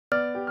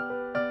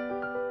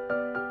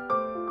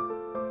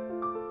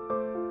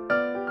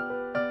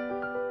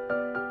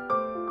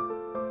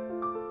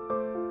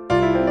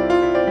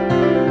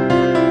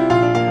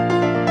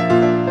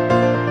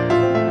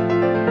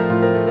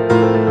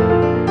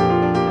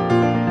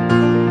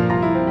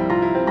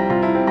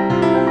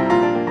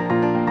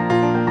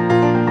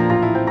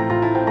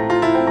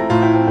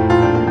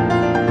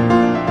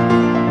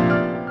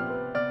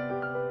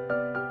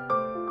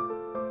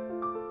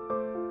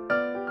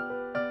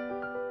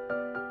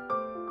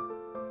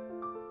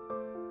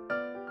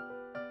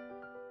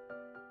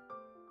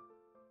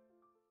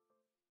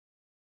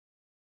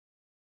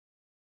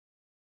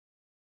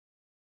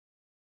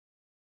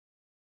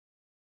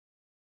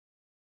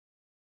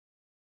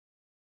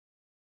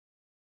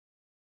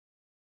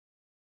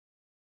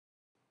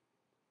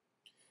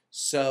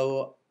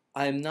So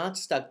I'm not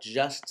stuck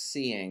just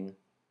seeing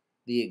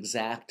the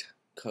exact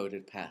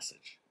coded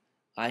passage.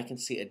 I can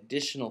see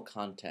additional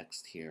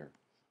context here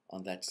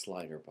on that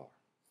slider bar.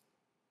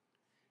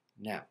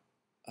 Now,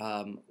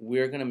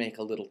 we're going to make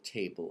a little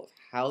table of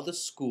how the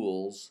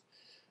schools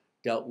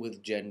dealt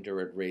with gender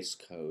and race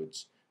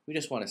codes. We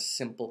just want a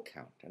simple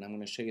count, and I'm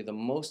going to show you the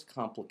most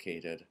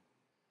complicated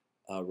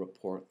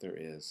report there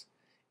is.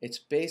 It's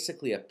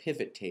basically a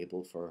pivot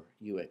table for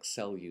you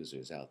Excel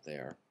users out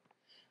there.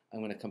 I'm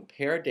going to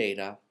compare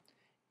data.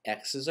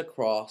 X is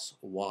across,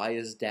 Y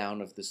is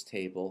down of this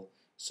table.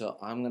 So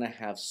I'm going to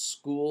have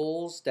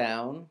schools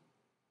down.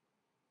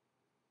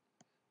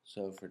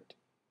 So for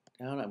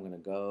down, I'm going to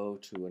go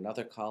to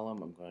another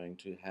column. I'm going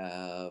to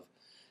have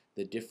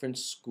the different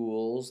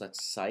schools,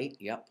 that's site,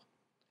 yep.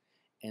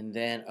 And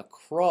then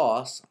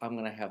across, I'm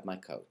going to have my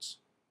codes.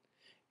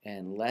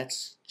 And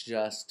let's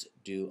just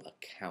do a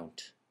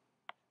count.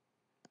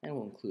 And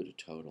we'll include a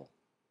total.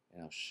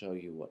 And I'll show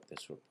you what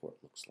this report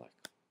looks like.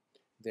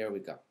 There we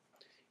go.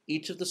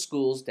 Each of the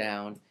schools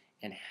down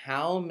and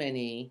how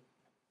many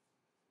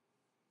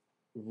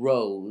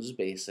rows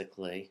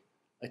basically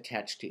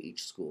attached to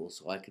each school.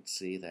 So I could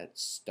see that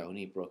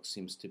Stony Brook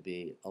seems to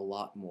be a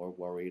lot more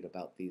worried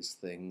about these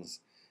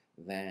things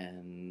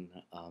than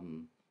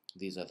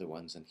these other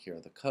ones, and here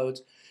are the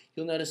codes.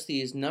 You'll notice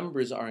these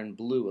numbers are in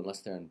blue unless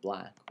they're in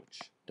black,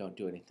 which don't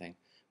do anything.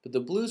 But the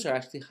blues are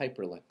actually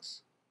hyperlinks.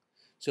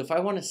 So if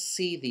I want to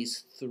see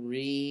these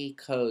 3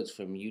 codes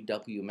from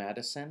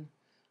UW-Madison,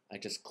 I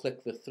just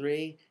click the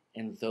 3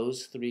 and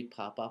those 3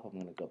 pop up. I'm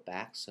going to go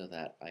back so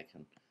that I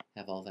can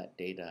have all that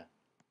data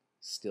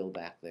still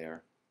back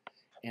there.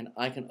 And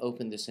I can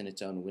open this in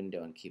its own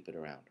window and keep it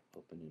around.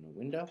 Open in a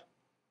window.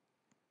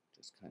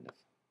 Just kind of,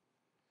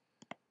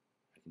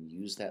 I can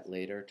use that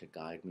later to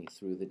guide me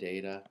through the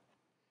data.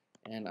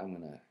 And I'm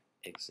going to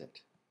exit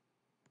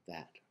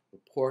that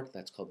report.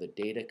 That's called the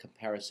data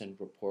comparison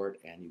report,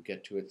 and you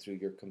get to it through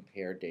your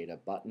compare data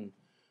button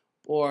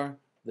or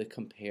the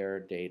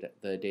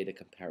data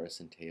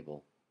comparison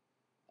table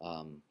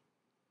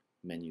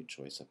menu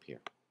choice up here.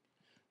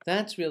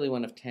 That's really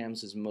one of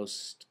TAMS's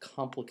most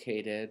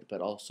complicated but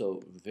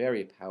also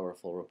very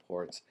powerful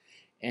reports,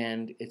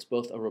 and it's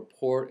both a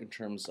report in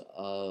terms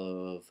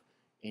of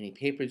any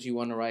papers you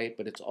want to write,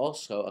 but it's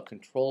also a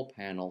control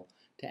panel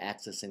to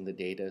accessing the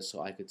data.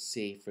 So I could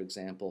see, for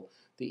example,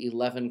 the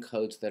 11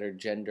 codes that are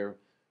gender,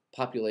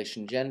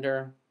 population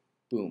gender,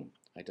 boom,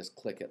 I just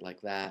click it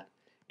like that.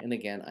 And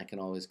again, I can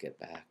always get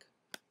back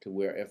to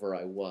wherever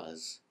I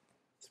was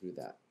through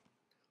that.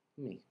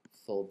 Let me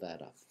fold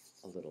that up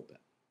a little bit.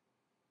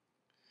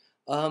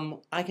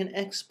 I can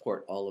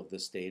export all of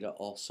this data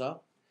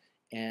also,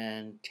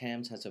 and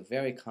TAMS has a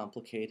very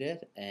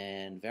complicated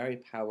and very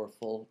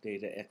powerful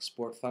data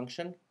export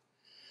function.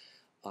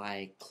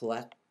 I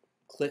click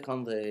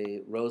on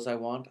the rows I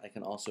want. I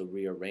can also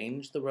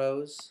rearrange the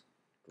rows,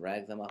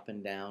 drag them up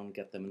and down,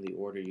 get them in the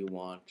order you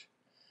want.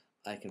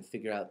 I can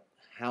figure out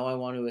how I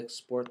want to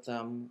export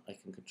them. I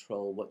can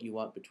control what you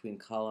want between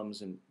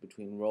columns and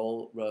between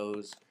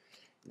rows.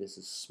 This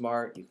is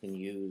smart. You can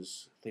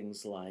use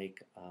things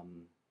like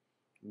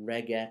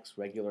regex,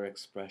 regular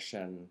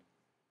expression,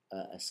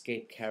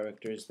 escape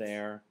characters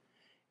there.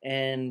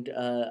 And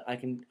I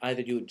can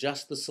either do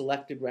just the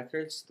selected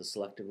records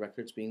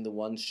being the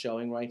ones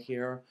showing right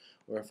here,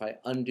 or if I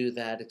undo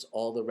that, it's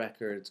all the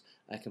records.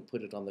 I can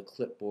put it on the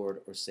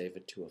clipboard or save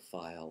it to a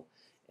file.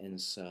 And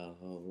so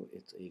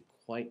it's a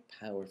quite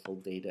powerful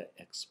data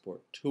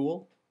export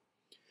tool.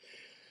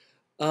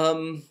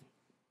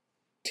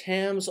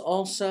 TAMS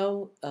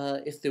also,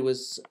 if there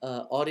was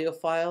audio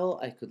file,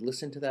 I could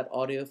listen to that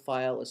audio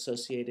file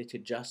associated to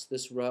just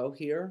this row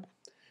here.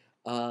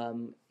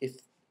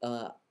 If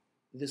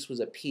this was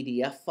a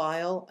PDF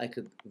file, I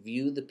could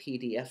view the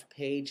PDF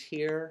page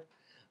here.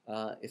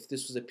 If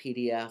this was a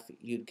PDF,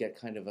 you'd get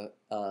kind of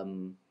a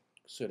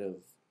sort of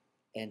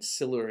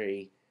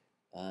ancillary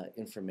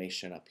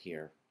information up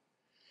here.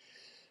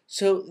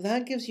 So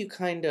that gives you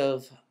kind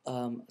of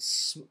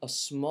a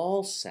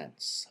small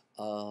sense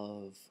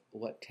of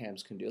what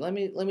TAMS can do. Let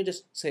me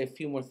just say a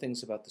few more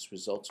things about this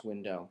results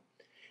window.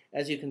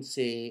 As you can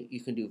see,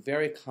 you can do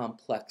very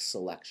complex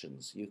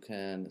selections. You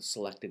can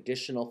select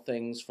additional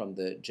things from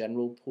the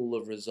general pool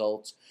of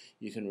results.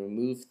 You can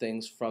remove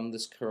things from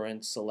this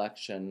current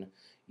selection.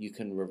 You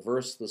can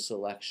reverse the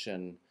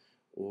selection,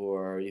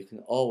 or you can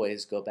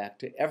always go back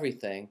to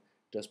everything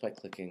just by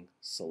clicking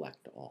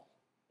Select All.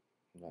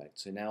 Right,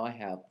 so now I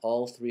have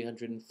all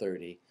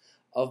 330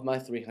 of my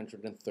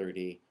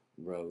 330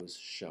 rows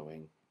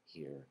showing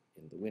here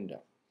in the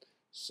window.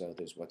 So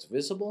there's what's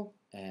visible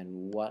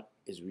and what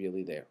is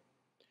really there.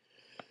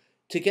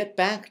 To get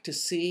back to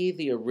see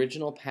the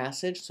original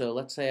passage, so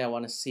let's say I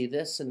want to see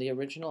this in the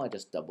original, I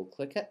just double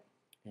click it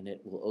and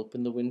it will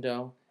open the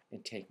window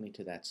and take me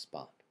to that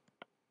spot.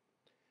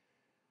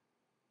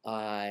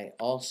 I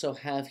also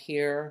have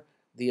here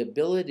the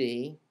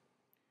ability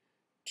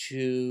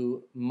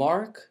to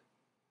mark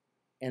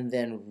and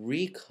then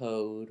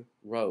recode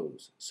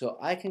rows. So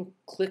I can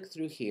click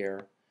through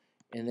here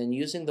and then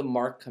using the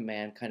mark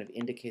command kind of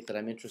indicate that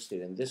I'm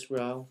interested in this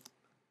row,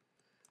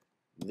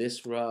 and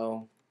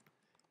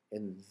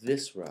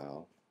this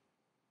row.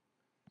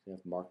 So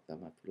I've marked them.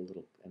 I put a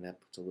little, and that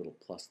puts a little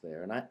plus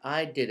there. And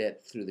I did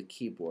it through the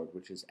keyboard,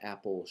 which is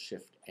Apple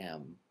Shift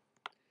M.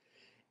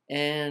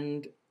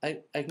 And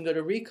I can go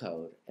to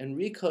recode, and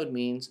recode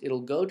means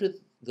it'll go to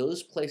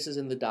those places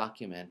in the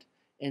document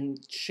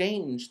and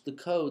change the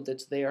code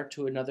that's there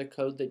to another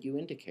code that you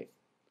indicate.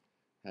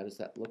 How does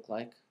that look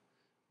like?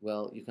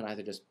 Well, you can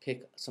either just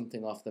pick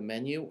something off the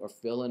menu or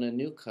fill in a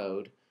new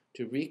code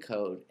to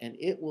recode, and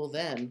it will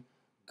then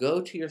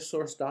go to your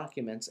source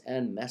documents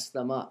and mess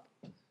them up.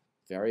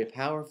 Very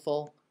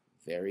powerful,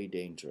 very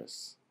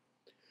dangerous.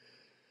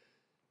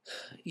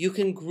 You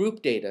can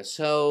group data.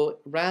 So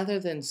rather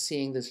than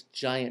seeing this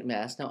giant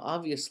mess, now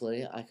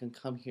obviously I can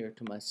come here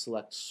to my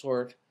select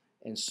sort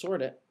and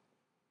sort it.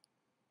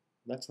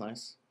 That's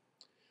nice.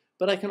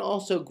 But I can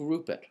also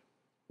group it.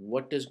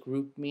 What does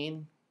group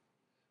mean?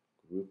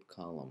 Group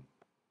column.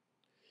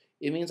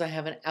 It means I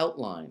have an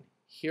outline.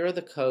 Here are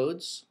the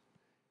codes,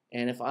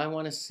 and if I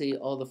want to see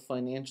all the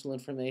financial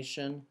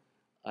information,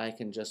 I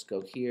can just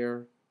go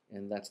here,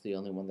 and that's the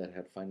only one that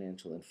had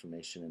financial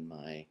information in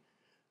my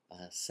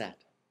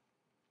set.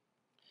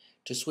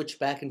 To switch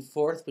back and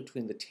forth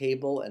between the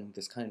table and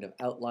this kind of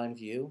outline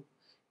view,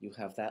 you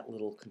have that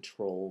little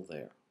control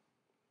there.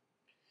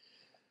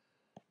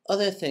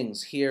 Other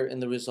things here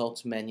in the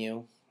results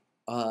menu,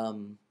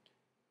 in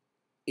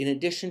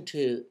addition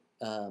to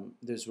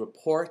there's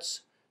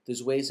reports,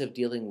 there's ways of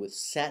dealing with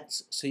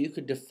sets. So you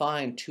could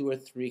define 2 or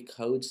 3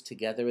 codes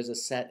together as a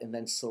set and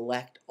then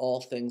select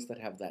all things that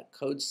have that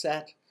code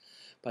set.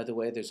 By the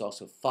way, there's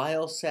also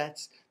file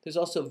sets. There's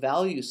also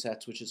value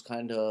sets, which is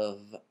kind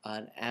of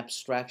an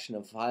abstraction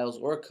of files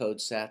or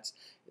code sets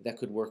that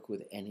could work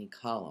with any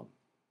column.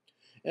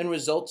 And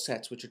result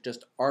sets, which are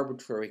just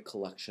arbitrary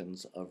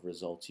collections of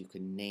results. You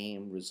can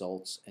name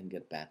results and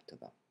get back to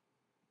them.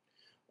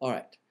 All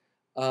right,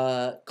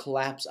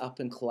 collapse up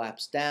and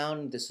collapse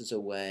down. This is a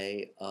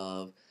way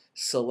of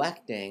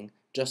selecting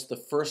just the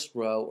first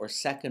row or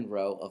second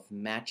row of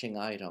matching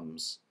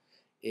items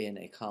in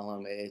a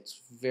column. It's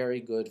very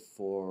good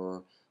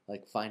for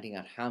like finding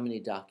out how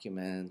many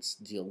documents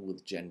deal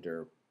with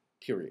gender,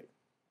 period.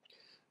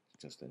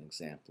 Just an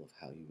example of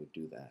how you would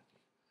do that.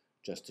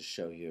 Just to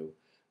show you,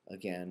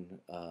 again,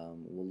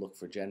 we'll look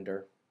for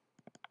gender.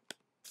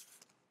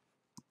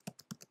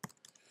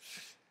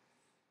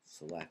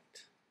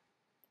 Select.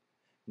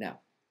 Now,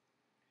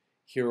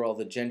 here are all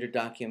the gender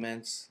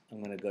documents.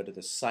 I'm going to go to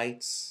the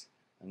sites.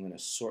 I'm going to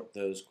sort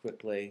those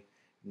quickly.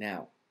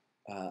 Now,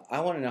 I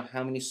want to know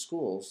how many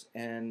schools,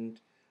 and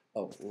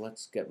oh,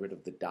 let's get rid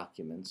of the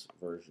documents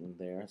version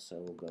there. So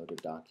we'll go to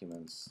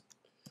documents,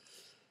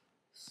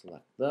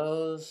 select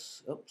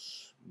those.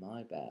 Oops,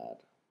 my bad.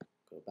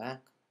 Go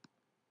back.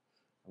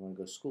 I want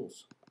to go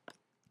schools.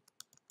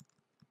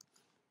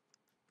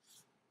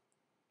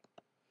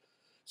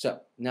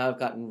 So now I've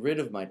gotten rid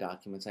of my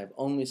documents. I have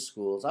only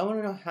schools. I want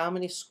to know how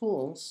many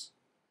schools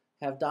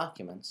have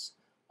documents.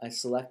 I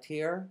select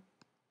here.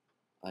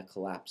 I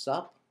collapse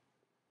up.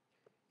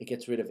 It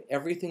gets rid of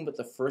everything but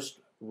the first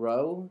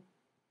row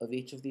of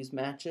each of these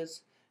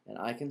matches, and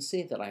I can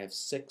see that I have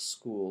 6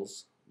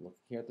 schools, looking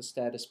here at the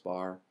status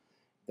bar,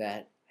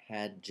 that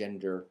had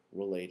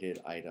gender-related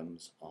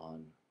items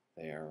on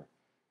their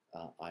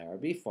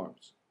IRB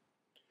forms.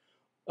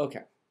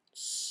 Okay,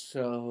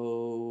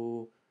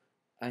 so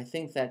I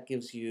think that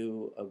gives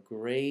you a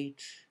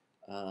great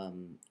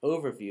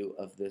overview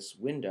of this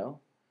window.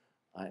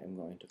 I am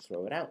going to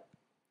throw it out.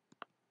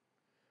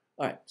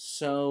 All right,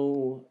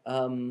 so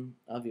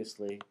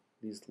obviously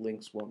these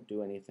links won't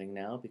do anything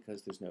now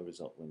because there's no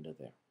result window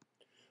there.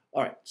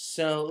 All right,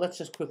 so let's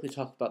just quickly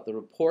talk about the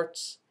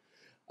reports.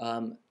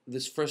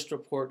 This first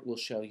report will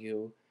show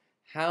you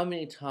how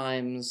many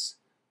times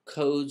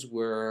codes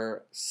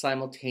were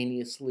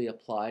simultaneously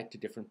applied to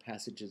different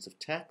passages of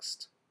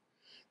text.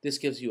 This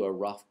gives you a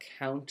rough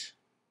count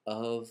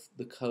of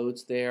the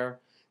codes there.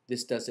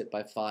 This does it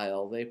by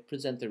file. They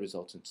present the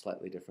results in a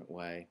slightly different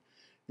way.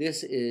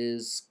 This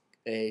is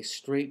a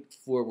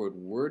straightforward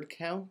word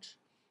count.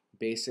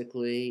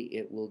 Basically,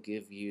 it will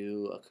give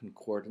you a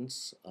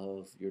concordance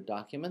of your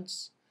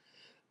documents.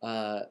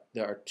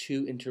 There are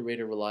 2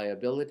 inter-rater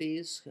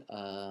reliabilities,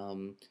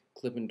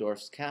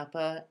 Klippendorf's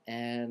kappa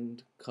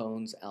and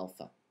Cohn's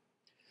alpha.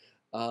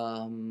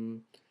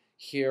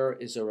 Here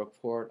is a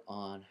report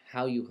on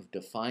how you have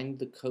defined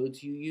the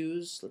codes you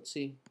use. Let's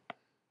see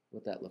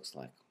what that looks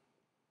like.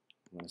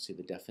 You want to see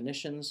the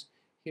definitions?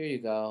 Here you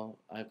go.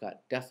 I've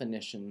got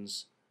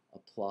definitions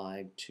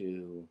applied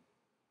to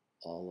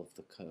all of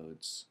the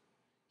codes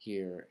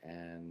here,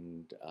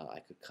 and I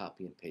could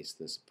copy and paste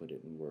this, put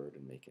it in Word,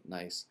 and make it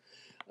nice.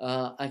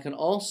 I can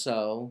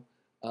also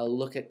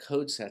look at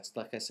code sets,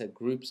 like I said,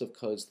 groups of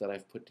codes that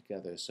I've put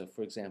together. So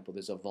for example,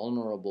 there's a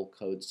vulnerable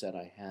code set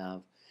I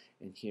have,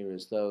 and here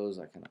is those.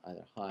 I can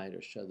either hide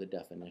or show the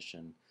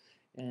definition,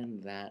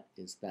 and that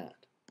is that.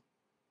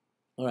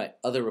 All right,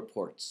 other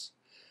reports.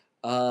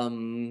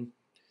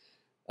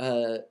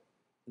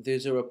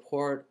 There's a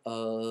report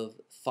of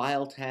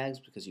file tags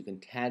because you can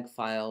tag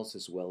files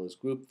as well as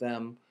group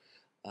them.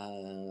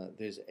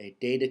 There's a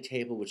data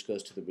table which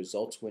goes to the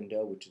results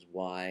window, which is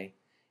why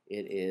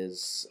it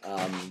is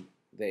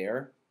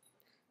there.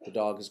 The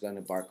dog is going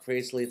to bark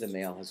crazily. The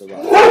male has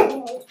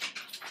arrived.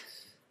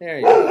 There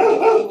you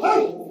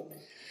go.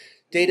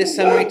 Data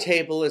summary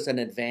table is an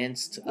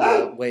advanced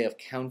way of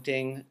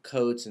counting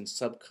codes and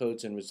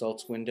subcodes in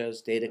results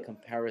windows. Data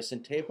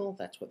comparison table,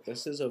 that's what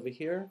this is over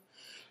here.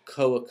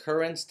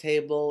 Co-occurrence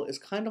table is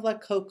kind of like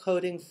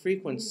co-coding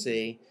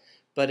frequency,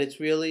 but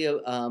it's really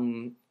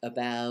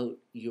about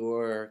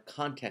your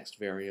context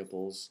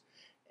variables,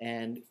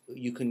 and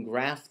you can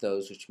graph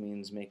those, which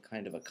means make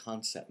kind of a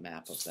concept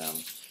map of them.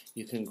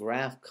 You can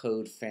graph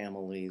code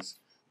families.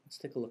 Let's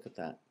take a look at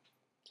that.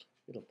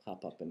 It'll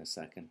pop up in a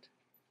second.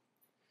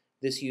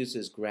 This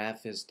uses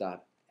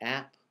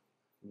graphviz.app,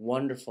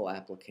 wonderful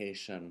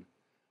application.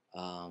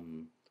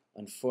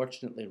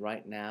 Unfortunately,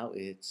 right now,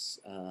 it's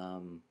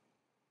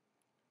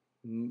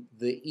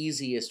the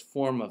easiest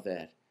form of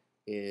it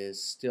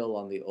is still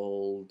on the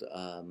old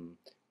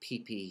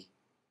PPC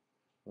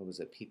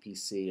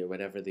or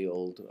whatever the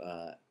old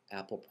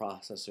Apple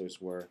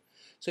processors were.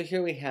 So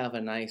here we have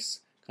a nice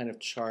kind of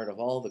chart of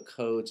all the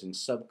codes and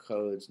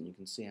subcodes, and you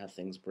can see how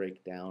things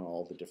break down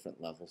all the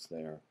different levels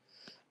there.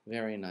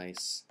 Very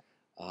nice.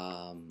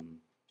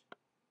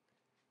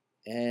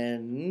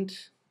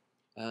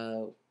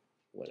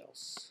 What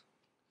else?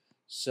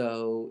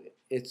 So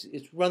it's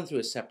run through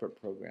a separate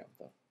program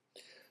though.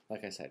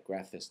 Like I said,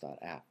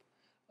 graphviz.app.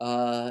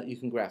 You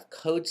can graph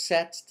code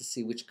sets to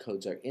see which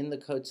codes are in the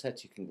code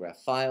sets. You can graph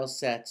file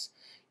sets.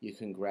 You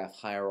can graph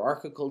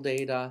hierarchical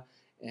data,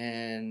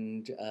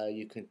 and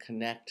you can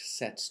connect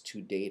sets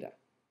to data.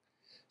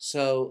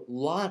 So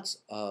lots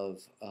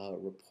of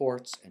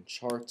reports and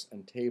charts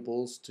and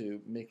tables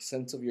to make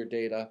sense of your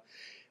data.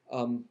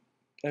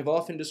 I've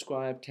often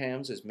described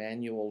TAMS as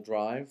manual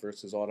drive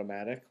versus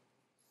automatic,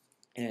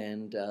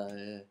 and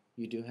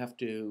you do have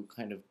to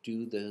kind of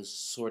do the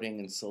sorting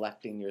and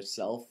selecting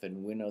yourself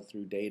and winnow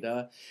through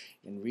data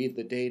and read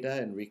the data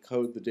and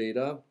recode the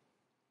data.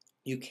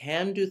 You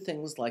can do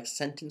things like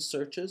sentence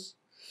searches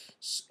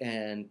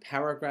and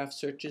paragraph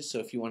searches. So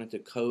if you wanted to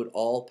code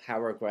all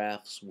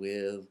paragraphs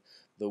with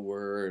the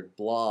word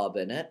blob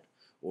in it,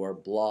 or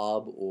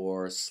blob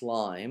or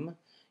slime,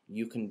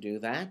 you can do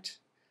that.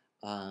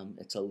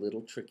 It's a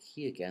little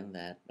tricky. Again,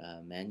 that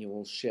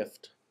manual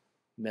shift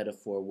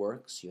metaphor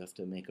works. You have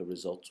to make a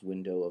results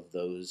window of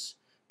those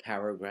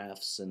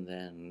paragraphs and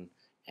then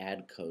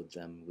add code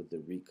them with the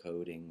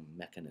recoding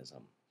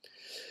mechanism.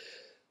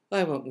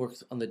 I won't work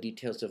on the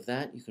details of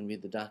that. You can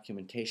read the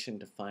documentation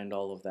to find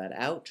all of that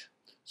out.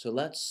 So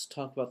let's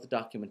talk about the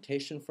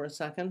documentation for a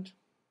second.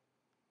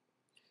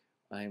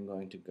 I'm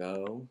going to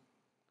go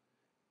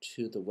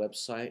to the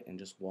website and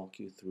just walk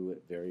you through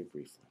it very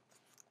briefly.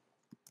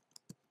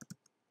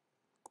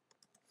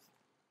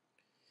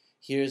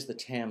 Here's the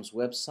TAMS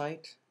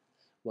website.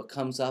 What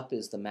comes up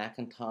is the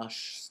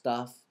Macintosh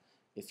stuff.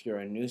 If you're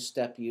a new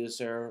step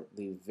user,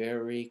 the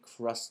very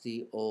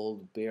crusty,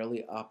 old,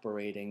 barely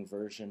operating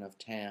version of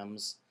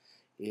TAMS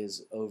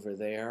is over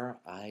there.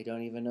 I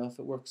don't even know if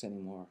it works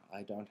anymore.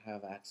 I don't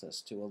have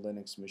access to a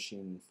Linux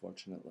machine,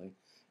 unfortunately,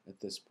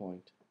 at this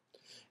point.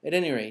 At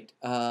any rate,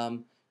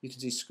 you can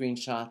see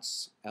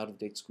screenshots,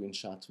 out-of-date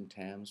screenshots from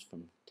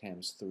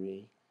TAMS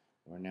 3.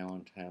 We're now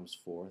on TAMS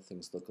 4.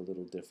 Things look a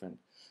little different.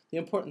 The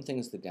important thing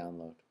is the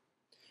download.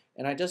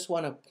 And I just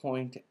want to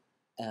point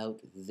out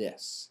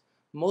this.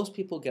 Most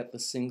people get the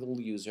single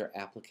user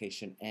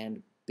application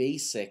and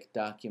basic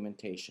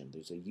documentation.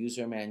 There's a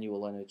user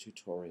manual and a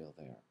tutorial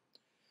there.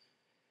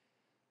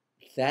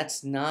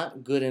 That's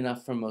not good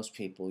enough for most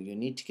people. You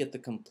need to get the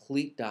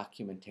complete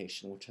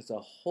documentation, which has a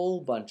whole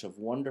bunch of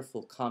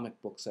wonderful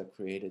comic books I've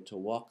created to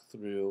walk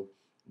through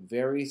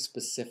very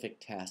specific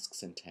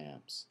tasks in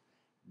TAMS.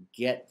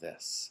 Get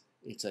this.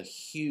 It's a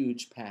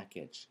huge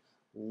package.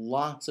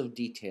 Lots of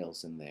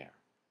details in there.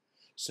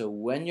 So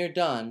when you're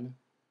done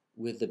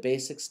with the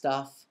basic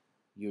stuff,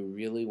 you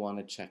really want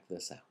to check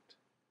this out.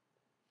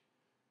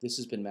 This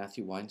has been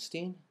Matthew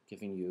Weinstein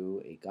giving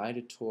you a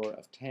guided tour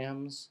of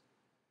TAMS.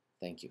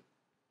 Thank you.